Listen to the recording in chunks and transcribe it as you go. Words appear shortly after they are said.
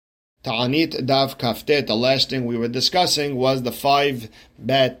Ta'anit Dav Kaftet, the last thing we were discussing was the 5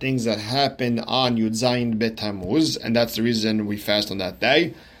 bad things that happened on Yud Zayin Bet Tammuz, and that's the reason we fast on that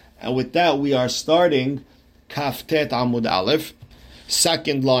day. And with that, we are starting Kaftet Amud Aleph,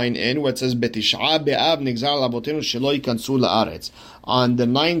 second line in, where it says Betish'a Be'av Nigzar Labotenu Shelo Yikansu La'aretz. On the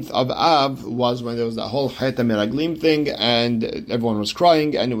 9th of Av was when there was that whole Chet HaMeraglim thing, and everyone was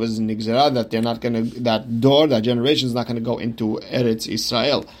crying, and it was Nigzara that they're not going to, that generation is not going to go into Eretz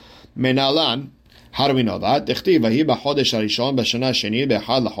Israel. Menalan, how do we know that? That the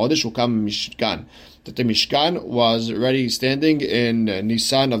Mishkan was already standing in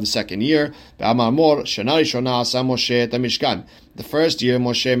Nisan of the second year. The first year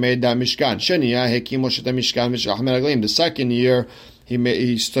Moshe made that Mishkan. The second year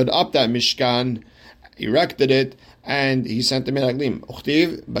he stood up that Mishkan, erected it, and he sent the Meraglim.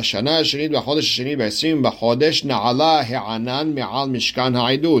 Uchtiv b'shana shenit b'chodesh shenit b'esrim b'chodesh na'ala he'anan me'al Mishkan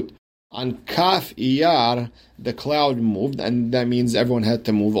ha'idut. On Kaf Iyar, the cloud moved, and that means everyone had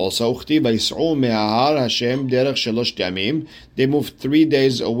to move also. They moved 3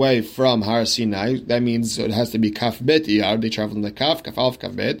 days away from Har Sinai. That means it has to be Kaf Bet Iyar. They traveled in the Kaf Alf,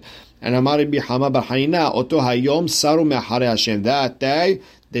 Kaf Bet. And Amari Bihama Barhanina, Oto Hayom Saru Me'achare Hashem. That day,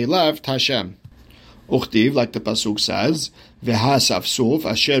 they left Hashem. Uchtiv, like the Pasuk says, V'hasafsuf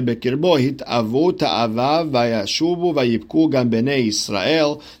asher bekirbo hit'avu ta'avav vayashuvu vayibku gam b'nei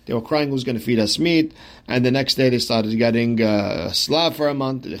Yisrael. They were crying, who's going to feed us meat? And the next day they started getting slav for a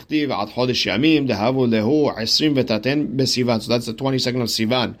month. Uchtiv ad chodesh yamim dehavu lehu 20 v'taten b'Sivan. So that's the 22nd of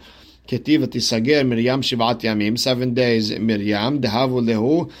Sivan. Ketiv v'tisager Miriam shivat yamim, 7 days Miriam dehavu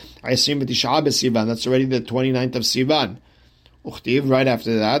lehu 20 v'tisha b'Sivan. That's already the 29th of Sivan. Uchtiv, right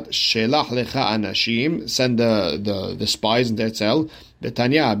after that, Shelach lecha anashim, send the spies in Terzel.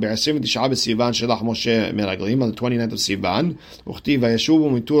 Betanya, be'asim v'tish'a b'Sivan, Shelach Moshe meraglim, on the 29th of Sivan. Uchtiv, v'yashuvu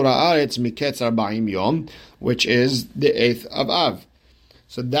mitura aretz miketz 40 yom, which is the 8th of Av.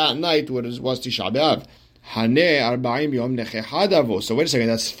 So that night was Tisha B'Av. Haneh 40 yom nechechadavo. So wait a second,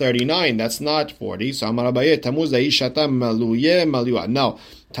 that's 39, that's not 40. So Amar Abaye, Tammuz da'ishata maluye maluyah. Now,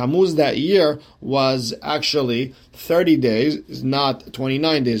 Tammuz that year was actually 30 days, not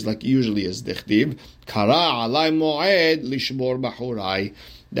 29 days like usually is Dichtib. Kara alay mo'ed lishbor bahurai.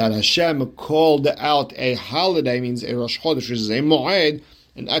 That Hashem called out a holiday, means a Rosh Chodesh, which is a mo'ed,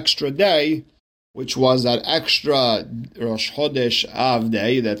 an extra day, which was that extra Rosh Chodesh Av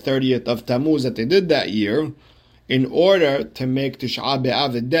day, the 30th of Tammuz that they did that year, in order to make Tisha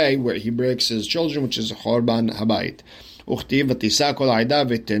B'Av the day where he breaks his children, which is Chorban Habayit.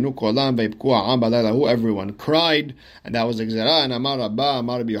 Everyone cried, and that was the Gzera. And Amar Rabba,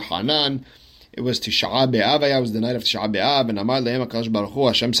 Amar Yohanan, it was Tisha B'Av, it was the night of Tisha B'Av, and Amar Lehem HaKadosh Baruch Hu,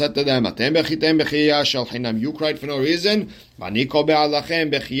 Hashem said to them, Atem bechitem bechiya shel chinam, you cried for no reason, v'ani kol be'alachem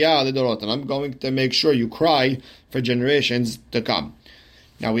bechiya lidorot, and I'm going to make sure you cry for generations to come.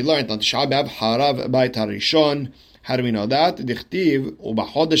 Now we learned on Tisha B'Av, Harav Beit HaRishon. How do we know that? Dichtiv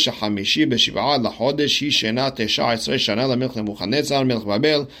u'b'chodesh ha'chamishi b'shiv'a l'chodesh hi shena 19 shana l'melech Nebuchadnezzar melech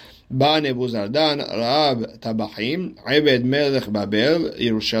Babel ba Nebuzaradan Rab Tabachim Ebed melech Babel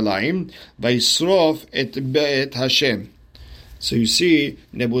Yerushalayim vayisrof et Beit Hashem. So you see,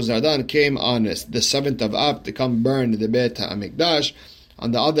 Nebuzaradan came on the 7th of Av to come burn the Beit HaMikdash.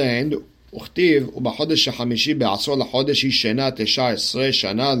 On the other hand, וכתיב, ובחודש החמישי בעשור לחודש היא שנה 19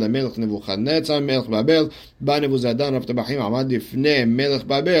 שנה למלך נבוכדנצר מלך בבל, בא נבוזראדן רב טבחים עמד לפני מלך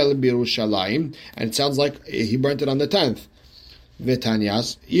בבל בירושלים, and it sounds like he burnt it on the 10th.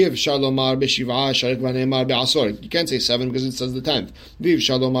 ותניאס, אי אפשר לומר בשבעה שרק ונאמר בעשור. You can't say 7 because it says the 10th. ואי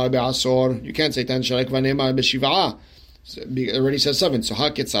אפשר לומר בעשור, you can't say 10 שרק ונאמר בשבעה. It already says 7. So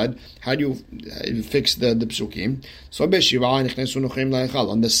HaKetzad, how do you fix the psukim? So B'Shiv'a nichnesu nochrim la'echal.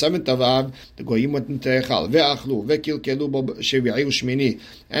 On the 7th of Av, the goyim went into Echal. Ve'achlu, ve'kilkelu bo shevi'i u'shmini.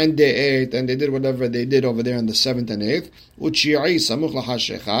 And they ate, and they did whatever they did over there on the 7th and 8th. U'tshi'i samuch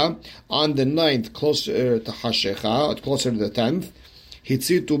la'hashecha. On the 9th, closer to Hashecha, closer to the 10th.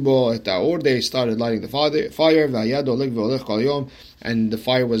 Hitzitu bo et ha'or. They started lighting the fire. Ve'ayad oleg ve'olech kol yom. And the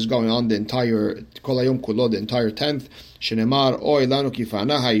fire was going on the entire kol hayom kulo, the entire 10th. Shenemar oy lanu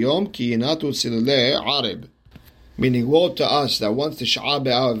kifana hayom ki yinatu silulei arib. Meaning, woe to us that once the Sh'a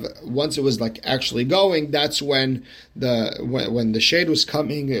B'Av, once it was like actually going, that's when the shade was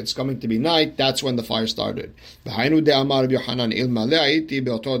coming, it's coming to be night, that's when the fire started. B'hainu de'amar Rabbi Yochanan ilmalei ayiti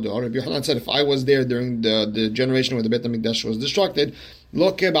be'oto dor. Rabbi Yochanan said, if I was there during the generation where the Beit HaMikdash was destructed,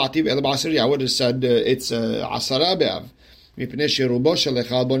 lo ke'ba'ativ el ba'asiri, I would have said it's Asara B'Av.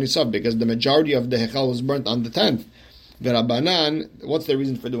 Because the majority of the Hechal was burnt on the 10th. V'Rabbanan, what's the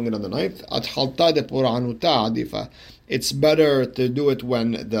reason for doing it on the 9th? Atchalta de puranuta adifa. It's better to do it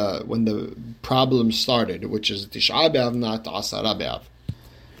when the problem started, which is Tisha B'Av, not Asara B'Av.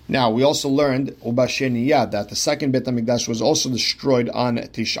 Now, we also learned Ubasheniya that the second Beit HaMikdash was also destroyed on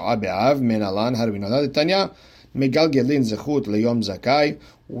Tisha B'Av. Menalan, how do we know that? Tanya, Megalgelin Zechut Leyom Zakai.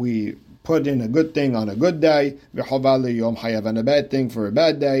 We put in a good thing on a good day, V'Chova Leyom Hayav, and a bad thing for a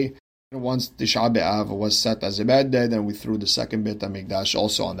bad day. Once Tisha B'Av was set as a bad day, then we threw the second Beit HaMikdash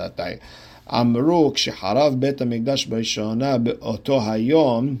also on that day. Amru ksheharav Beit HaMikdash b'rishona be'oto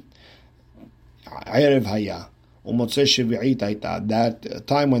hayom erev haya umotzei shvi'it hayta. That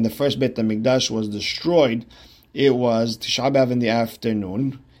time when the first Beit HaMikdash was destroyed, it was Tisha B'Av in the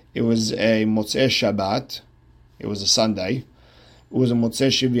afternoon. It was a Motzei Shabbat. It was a Sunday. It was a Motzei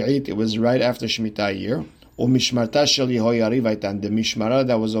Shvi'it. It was right after Shemitah year. Umishmarta shel Yehoyariv hayta. And the Mishmara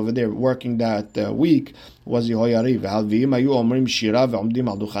that was over there working that week was Yehoyariv. Halviim ayu omrim shira ve'omdim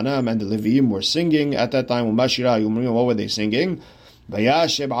al duchanam. And the Leviim were singing at that time. Umma shira ayu omrim. What were they singing?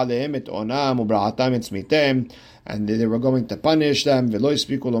 Vayashev alehem et onam ubra'atam et tzmitem. And they were going to punish them. V'lo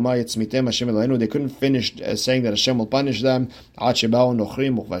yispiku lomar et tzmitem Hashem Eloheinu. They couldn't finish saying that Hashem will punish them. Ad sheba'u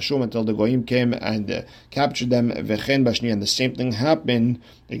nochrim uchvashum, until the goyim came and captured them. V'chen bashniya. And the same thing happened,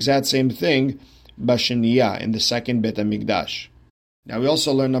 exact same thing, bashniya, in the second Beit HaMikdash. Now we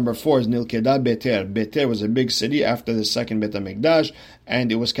also learned number 4 is Nilkeda Beter. Beter was a big city after the second Beit HaMikdash,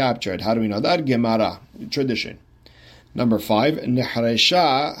 and it was captured. How do we know that? Gemara, tradition. Number 5,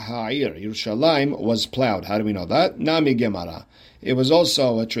 Nehresha Ha'ir. Yerushalayim was plowed. How do we know that? Nami Gemara. It was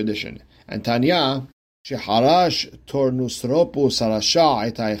also a tradition. And Tanya, Sheharash Tornusropus Harasha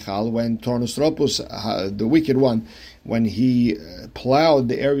et Haichal, when Tornusropus, the wicked one, when he plowed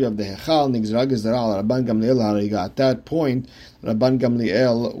the area of the Hechal, Nigzra Gezerah al Rabban Gamliel Hariga. At that point, Rabban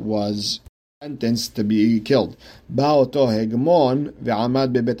Gamliel was sentenced to be killed. Ba'oto Hegmon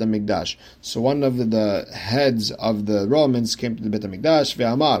ve'amad be'Beit HaMikdash. So one of the heads of the Romans came to the Beit HaMikdash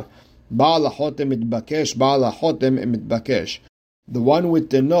ve'amar Ba'al HaChotem mitbakesh, Ba'al HaChotem mitbakesh. The one with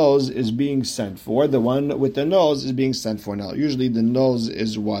the nose is being sent for. The one with the nose is being sent for. Now, usually the nose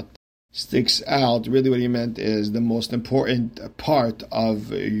is what sticks out. Really what he meant is the most important part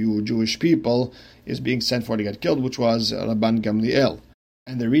of you Jewish people is being sent for to get killed, which was Rabban Gamliel.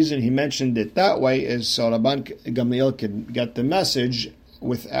 And the reason he mentioned it that way is so Rabban Gamliel could get the message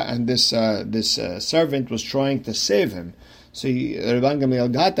and this servant was trying to save him. So Rabban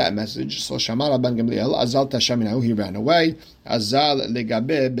Gamliel got that message. So Shamar Rabban Gamliel, Azal Tashaminahu, he ran away. Azal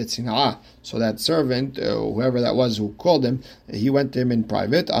legabe betzina'a. So that servant, whoever that was who called him, he went to him in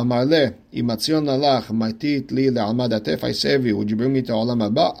private. Amar le, imatzion lalach, maitit li le'almadat, if I save you, would you bring me to Olam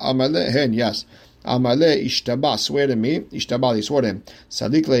Haba? Amar le, hen, yes. Amar le, ishtaba, swear to me. Ishtabal, he swore to him.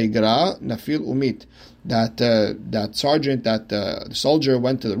 Sadik leigra, nafil umit. That sergeant, the soldier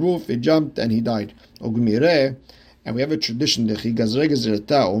went to the roof, he jumped, and he died. Ogmire. And we have a tradition, we have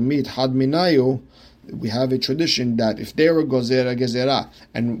a tradition that if they were gozera gezerah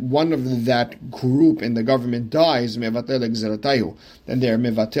and one of that group in the government dies, then they are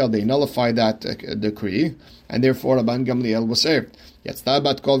mevatel, they nullify that decree, and therefore Rabban Gamliel was saved. That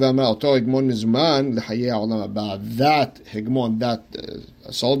hegmon, that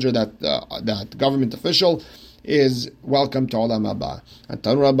soldier, that government official, is welcome to Olam Haba. And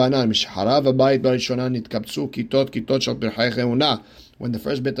Tanu Rabbanan, Mishharav Abayit Barishona Nitkaptsu Kitot Shal Pirchai Cheuna. When the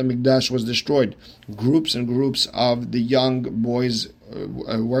first Beit HaMikdash was destroyed, groups and groups of the young boys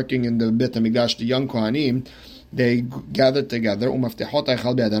working in the Beit HaMikdash, the young Kohanim, they gathered together. Umaftechot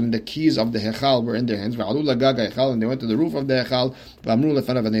Hechal be'adam, the keys of the Hechal were in their hands. Ve'alu lagag Hechal, and they went to the roof of the Hechal. Ve'amru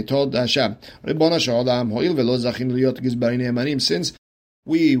lefanav, and they told Hashem, Ribbona she'olam ho'il ve'lo zachin liyot gizbarin ne'emanim, since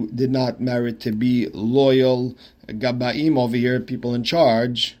we did not merit to be loyal Gabaim over here, people in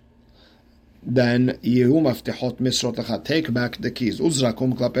charge, then Yehu Maftechot Misrot Lecha, take back the keys.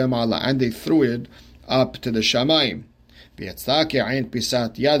 Uzrakum Klapei Ma'ala, and they threw it up to the Shamayim. V'yatzta ke'ain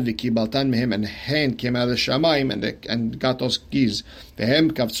pisat yad v'kibaltan mehem, and hand came out of the Shamayim and got those keys.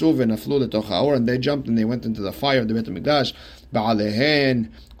 V'hem kavtzu v'naflu letoch ha'or, and they jumped and they went into the fire of the Beit HaMikdash.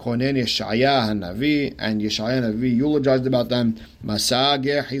 Ba'alehen Konen Yeshaya HaNavi, and Yeshaya HaNavi eulogized about them.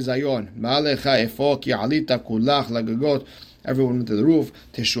 Masageh Hizayon, Ma'alecha efo ki alita kulach lagagot. Everyone went to the roof.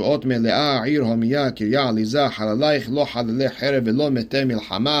 Teshuot mele'ah ir homiyah kirya alizah halalayich lo halaleh herev velo mete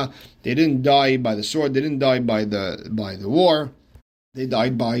milchama. They didn't die by the sword. They didn't die by the war. They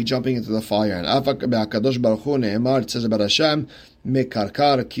died by jumping into the fire. And Afak be'akadosh baruch hu ne'emar, it says about Hashem,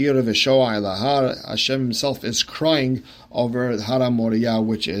 mekarkar kir v'shoa elahar. Hashem himself is crying over Har HaMoriah,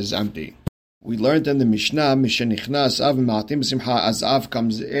 which is empty. We learned in the Mishnah, Mishenichnas Av Ma'atim Simcha, as Av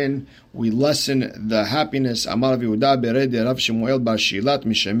comes in, we lessen the happiness. Amar Rav Yehuda bered Rav Shemuel bar Shilat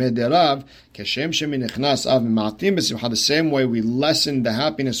Mishemed Rav, Keshem Sheminichnas Av Ma'atim Simcha. The same way we lessen the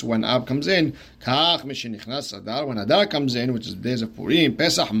happiness when Av comes in, Kach Mishenichnas Adar. When Adar comes in, which is the days of Purim,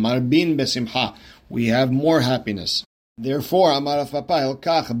 Pesach Marbin Besimcha, we have more happiness. Therefore, Amar Rav Papa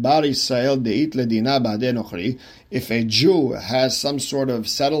Elkach Bar Yisrael Deit Ledina Ba'adei Nochri. If a Jew has some sort of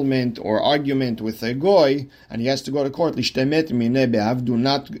settlement or argument with a goy and he has to go to court, Lishtemet Minei Be'av, do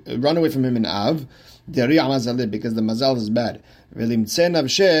not run away from him in Av, Deriya Mazaleh, because the Mazal is bad. Velimtze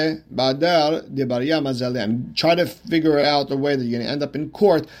Navsheh Ba'adar Debariya Mazaleh, and try to figure out a way that you're going to end up in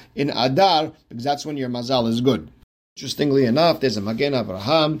court in Adar, because that's when your Mazal is good. Interestingly enough, there's a Magen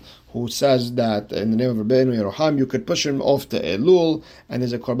Avraham who says that in the name of Rabbeinu Yeroham, you could push him off to Elul, and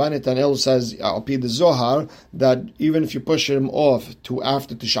there's a Korban Netanel who says, Al Pi the Zohar, that even if you push him off to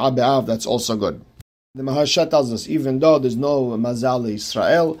after Tisha B'Av, that's also good. The Maharsha tells us, even though there's no Mazal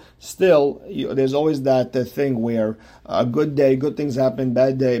Israel, still, there's always that thing where a good day, good things happen,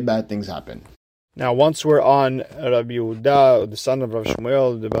 bad day, bad things happen. Now, once we're on Rabbi Yehuda, the son of Rav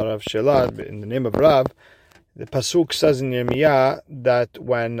Shmuel, the Bar Rav Shelat, in the name of Rav, the Pasuk says in Yirmiyah that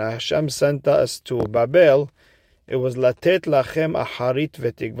when Hashem sent us to Babel, it was latet lachem aharit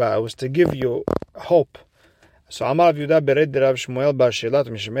v'tigva. It was to give you hope. So Amar Rav Yehuda bered Rav Shmuel bar Shelat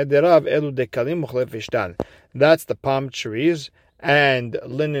mishemed Rav elu dekalim uchlef v'shtan. That's the palm trees and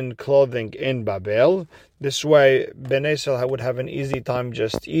linen clothing in Babel. This way, Bnei Israel would have an easy time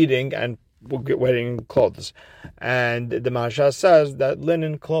just eating and wearing clothes. And the Maharsha says that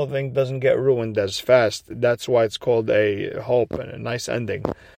linen clothing doesn't get ruined as fast. That's why it's called a hope and a nice ending.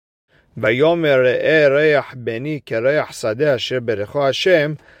 Vayomer re'eh beni kereach sadeh asher berecho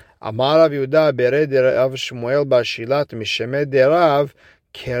Hashem. Amar Rav Yehuda bered Rav Shmuel bar Shilat mishemed Rav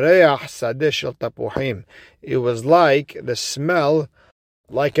kereach sadeh shel tapuchim. It was like the smell,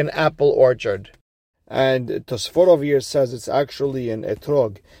 like an apple orchard. And Tosfot over here says it's actually an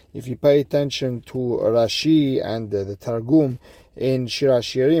etrog. If you pay attention to Rashi and the Targum in Shir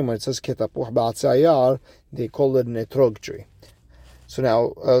HaShirim, when it says Ketapuch Ba'atzayar, they call it an etrog tree. So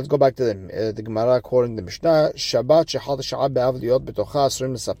now, let's go back to the Gemara quoting the Mishnah. Shabbat shechal Tisha B'Av liot betocha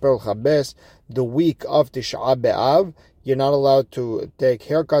asurim lesaper l'chabes. The week of Tisha B'Av, you're not allowed to take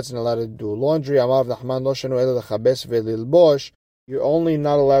haircuts and allowed to do laundry. Amar Nachman lo shenu ela l'chabes ve'lilbosh. You're only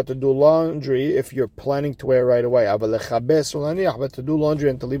not allowed to do laundry if you're planning to wear it right away. But to do laundry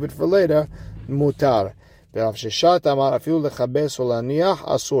and to leave it for later, mutar.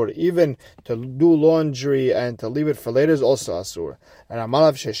 Even to do laundry and to leave it for later is also asur.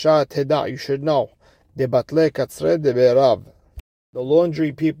 And you should know. The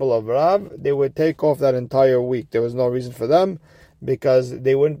laundry people of Rav, they would take off that entire week. There was no reason for them because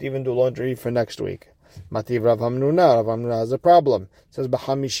they wouldn't even do laundry for next week. Mativ Rav Hamnuna. Rav Hamnuna has a problem. It says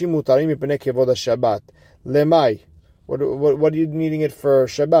b'hamishim mutarim mipnei kevod Shabbat. Lemai. What are you needing it for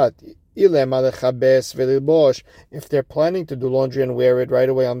Shabbat? Ilema lechabes ve'lilbosh. If they're planning to do laundry and wear it right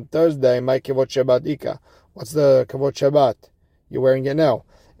away on Thursday, my kevod Shabbat ika. What's the kevod Shabbat? You're wearing it now.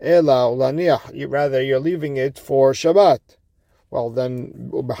 Ela ulaniach. You're leaving it for Shabbat. Well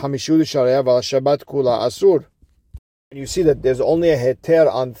then, b'hamishu l'sharev al Shabbat kula asur. And you see that there's only a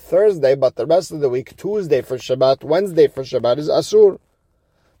heter on Thursday, but the rest of the week, Tuesday for Shabbat, Wednesday for Shabbat is asur.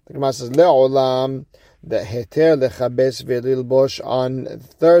 The Gemara says, le'olam, the heter lechabes ve'lilbosh on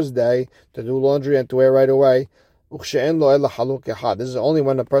Thursday to do laundry and to wear right away. U'kshe'en lo ela haluk echad. This is only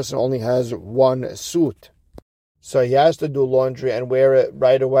when a person only has one suit. So he has to do laundry and wear it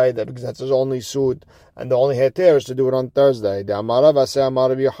right away because that's his only suit. And the only heter is to do it on Thursday. The Amarav Aseh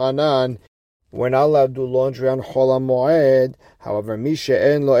Amarav Yochanan. We're not allowed to do laundry on Chol HaMoed. However,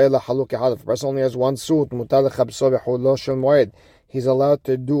 Mishe'en lo ela haluk echad. If a person only has one suit, mutar lechabso b'chulo shel moed. He's allowed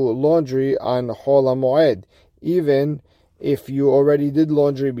to do laundry on Chol HaMoed. Even if you already did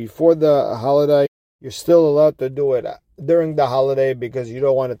laundry before the holiday, you're still allowed to do it during the holiday because you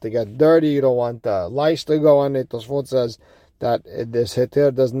don't want it to get dirty, you don't want lice to go on it. Tosfot says that this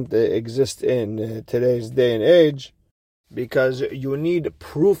heter doesn't exist in today's day and age, because you need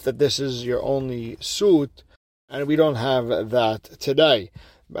proof that this is your only suit, and we don't have that today.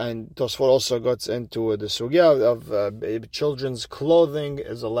 And Tosfot also gets into the sugya of children's clothing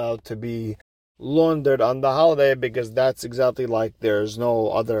is allowed to be laundered on the holiday because that's exactly like there's no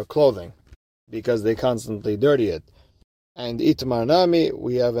other clothing, because they constantly dirty it. And Itmar Nami,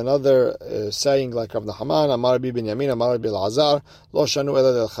 we have another saying like Rav Nahaman, Amar Bi Ben Yamin, Amar Bi Elazar, Lo Shanu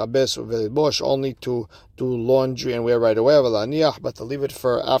Ela Del Chabes Uvelbosh, only to do laundry and wear right away, but to leave it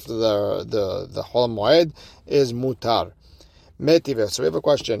for after the Chol Moed is mutar. Metive. So we have a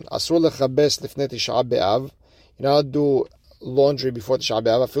question. Asur lechabes lifnei Tisha B'Av. You're not to do laundry before Tisha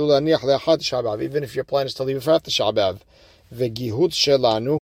B'Av. Afilu laniach le'achad Tisha B'Av. Even if your plan is to leave it for after Tisha B'Av. Vegihut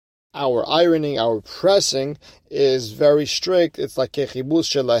shelanu. Our ironing, our pressing is very strict. It's like kechibus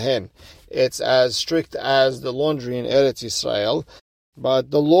shelahen. It's as strict as the laundry in Eretz Yisrael.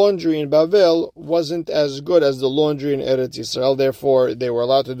 But the laundry in Babel wasn't as good as the laundry in Eretz Yisrael. Therefore, they were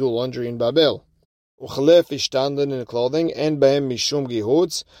allowed to do laundry in Babel. Uchlef ishtanden in clothing and behem mishum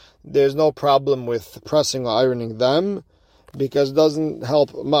gihutz. There's no problem with pressing or ironing them because it doesn't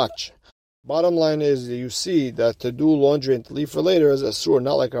help much. Bottom line is you see that to do laundry and to leave for later is asur,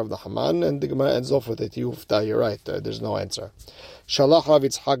 not like Rav Haman, and the Gemara ends off with it. You're right. There's no answer. Shalach Rav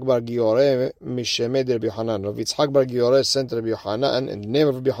Yitzchak bar Gioreh mishemed Rabbi Yochanan. Rav Yitzchak bar Gioreh sent Rabbi Yochanan in the name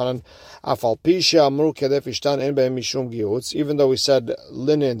of Rabbi Yochanan. Afal pisha amru kedef ishtan en behem mishum gihutz. Even though we said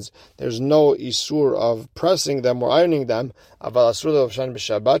linens, there's no isur of pressing them or ironing them. Aval asur levshan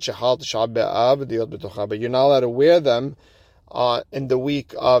b'Shabbat shechal Tisha B'Av diot b'tocha. But you're not allowed to wear them in the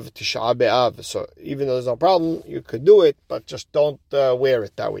week of Tisha B'Av. So even though there's no problem, you could do it, but just don't wear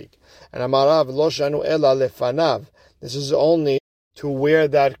it that week. And Amarav lo shanu ela lefanav. This is only to wear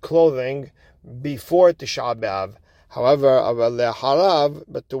that clothing before Tisha B'Av. However, harav,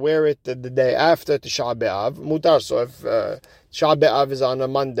 but to wear it the day after Tisha B'Av, mutar. So if Tisha B'Av is on a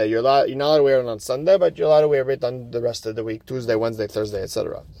Monday, you're not allowed to wear it on Sunday, but you're allowed to wear it on the rest of the week, Tuesday, Wednesday, Thursday,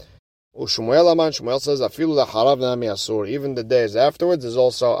 etc. Shmuel says, afilu laharav nami asur. Even the days afterwards is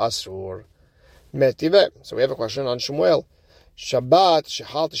also asur. Metive. So we have a question on Shmuel. Shabbat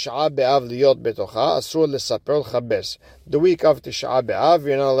shechal Tisha B'Av liyot betocha asur lesaper l'chabes. The week of Tisha B'Av,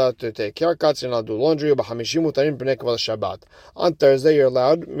 you're not allowed to take haircuts, you're not allowed to do laundry. B'hamishim mutarim pnei kavod Shabbat. On Thursday, you're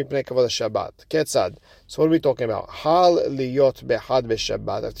allowed mipnei kavod Shabbat. Ketzad. So what are we talking about? Hal liyot behad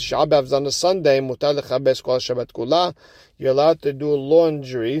b'Shabbat. If Tisha B'Av is on a Sunday, mutar lechabes kol Shabbat kula. You're allowed to do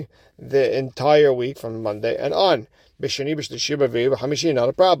laundry the entire week from Monday and on. B'sheni b'shlishi b'rvi'i b'hamishi, not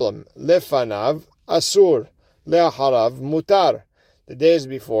a problem. Lefanav asur. Le'acharav mutar. The days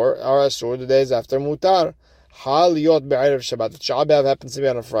before are asur, the days after mutar. Hal yot be'erev Shabbat. Tisha B'Av happens to be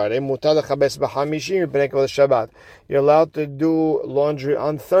on a Friday. Mutar lechabes b'hamishim b'nei kavod Shabbat. You're allowed to do laundry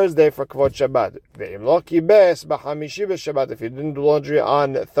on Thursday for kavod Shabbat. Ve'im lo kibes b'hamishi b'Shabbat. If you didn't do laundry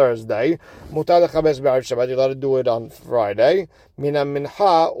on Thursday, mutar lechabes be'erev Shabbat. You're allowed to do it on Friday. Mina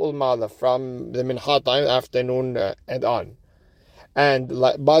mincha ulmala, from the mincha time, afternoon and on. And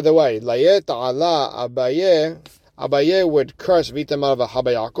by the way, Layet ala Abaye would curse, Vitamar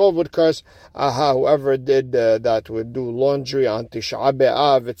v'Habay Yaakov would curse, whoever did that would do laundry on Tisha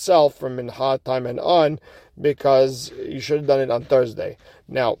B'Av itself from Mincha time and on, because you should have done it on Thursday.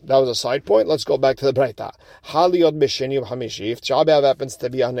 Now, that was a side point. Let's go back to the Braita. Haliyot b'Sheni v'Hamishi. If Tisha B'Av happens to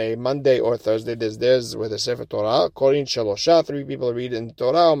be on a Monday or Thursday, there's with the Sefer Torah, Korin Shalosha, 3 people read in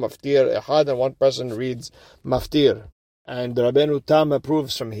Torah, Maftir Echad, and 1 person reads Maftir. And Rabbeinu Tam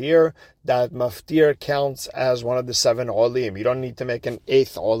approves from here that Maftir counts as one of the 7 Olim. You don't need to make an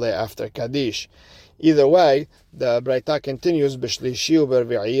 8th Ole after Kaddish. Either way, the Braita continues, B'shlishi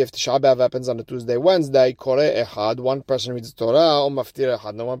u'bervi'i, if Tisha B'Av happens on a Tuesday, Wednesday, Koreh Echad, 1 person reads Torah, or Maftir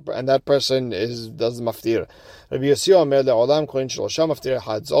Echad, and that person does Maftir. Rabbi Yossi Omer le'olam korin shlosha Maftir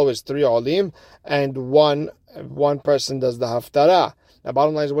Echad. It's always 3 Olim, and one person does the Haftarah. Now,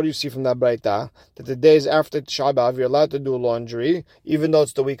 bottom line is, what do you see from that Braita? That the days after Tisha B'Av, you're allowed to do laundry, even though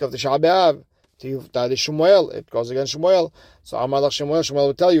it's the week of Tisha B'Av. Shmuel, it goes against Shmuel. So Amar Lach Shmuel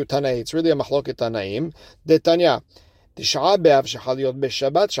will tell you, Tanai, it's really a machloket Tanaim. De Tanya, Tisha B'Av shechal yot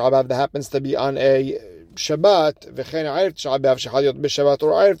b'Shabbat, Tisha B'Av that happens to be on a Shabbat, v'chein Erev Tisha B'Av shechal yot b'Shabbat,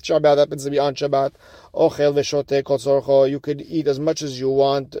 or Erev Tisha B'Av happens to be on Shabbat, ochel v'shoteh kol tzorcho, you could eat as much as you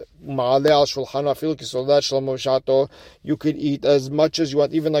want, ma'aleh al shulchano afilu kisoldat Shlomo Shato, you could eat as much as you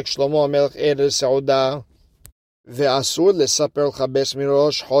want, even like Shlomo HaMelech Erev Seudah. Ve'asur lesaper l'chabes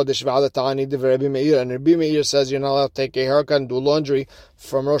mirosh chodesh v'ad ta'ani divrei Rabbi Meir, and Rabbi Meir says you're not allowed to take a haircut and do laundry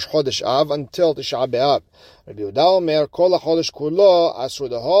from Rosh Chodesh Av until Tisha B'Av. Rabbi Yehuda Omer kol chodesh kulo asur,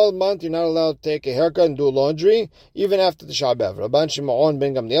 the whole month you're not allowed to take a haircut and do laundry even after Tisha B'Av. Rabban Shimon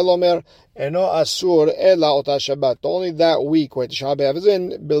ben Gamliel Omer eno asur ela ota Shabbat, only that week where Tisha B'Av is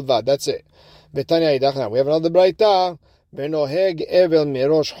in bilvad, that's it. V'tanya idachna, we have another Braita. V'noheg evel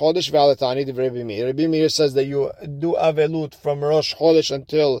mirosh chodesh v'al ta'anit divrei Rabbi Meir. Rabbi Meir says that you do avelut from Rosh Chodesh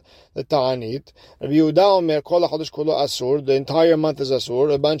until the ta'anit. Rabbi Yehuda Omer kol chodesh kulo asur, the entire month is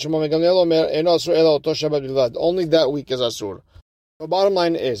asur. Rabban Shimon ben Gamliel Omer eno asur ela oto Shabbat bilvad, only that week is asur. The bottom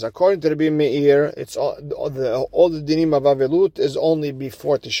line is, according to Rabbi Meir, it's all the dinim of avelut is only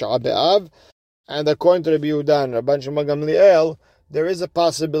before Tisha B'Av, and according to Rabbi Yehuda and Rabban Shimon ben Gamliel, there is a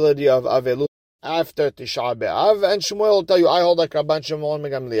possibility of avelut after Tisha B'Av, and Shmuel will tell you, I hold like Rabban Shimon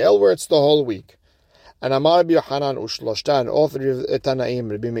ben Gamliel, where it's the whole week. And Amar Rabbi Yochanan Ushloshtan, all three of Tanaim,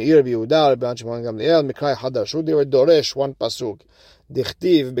 Rabbi Meir, Rabbi Yehuda, Rabbi Shimon ben Gamliel, Mikrai Hadashu, they were Doresh, one pasuk.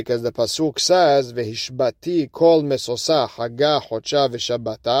 Dichtiv, because the pasuk says, Vehishbati kol mesosa haga chocha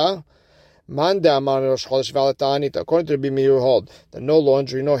v'shabata. Man de Amar Rosh Chodesh v'alata'anit. According to Rabbi Meir, hold that no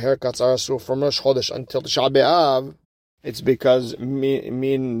laundry, no haircuts are asur from Rosh Chodesh until Tisha B'Av. It's because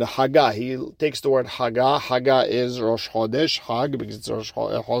min Haga, he takes the word Haga. Haga is Rosh Chodesh, Hag, because it's Rosh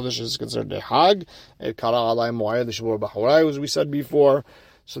Chodesh is considered a Hag. El Kara Alay Moed Shavur B'Chorai, as we said before.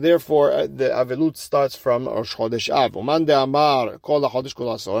 So therefore, the Avelut starts from Rosh Chodesh Av. Uman de Amar Kol HaChodesh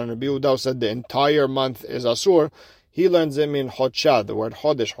Kol Asur. And Rabbi Yehuda said the entire month is Asur. He learns it in Chodsha, the word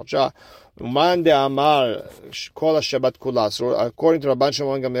Chodesh, Chodsha. Uman de Amar Kol HaShabbat Kol Asur. According to Rabban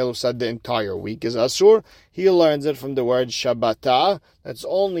Shimon Gamliel, who said the entire week is Asur, he learns it from the word Shabbata. That's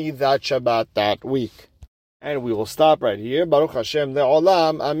only that Shabbat, that week. And we will stop right here. Baruch Hashem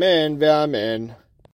le'olam. Amen ve'amen.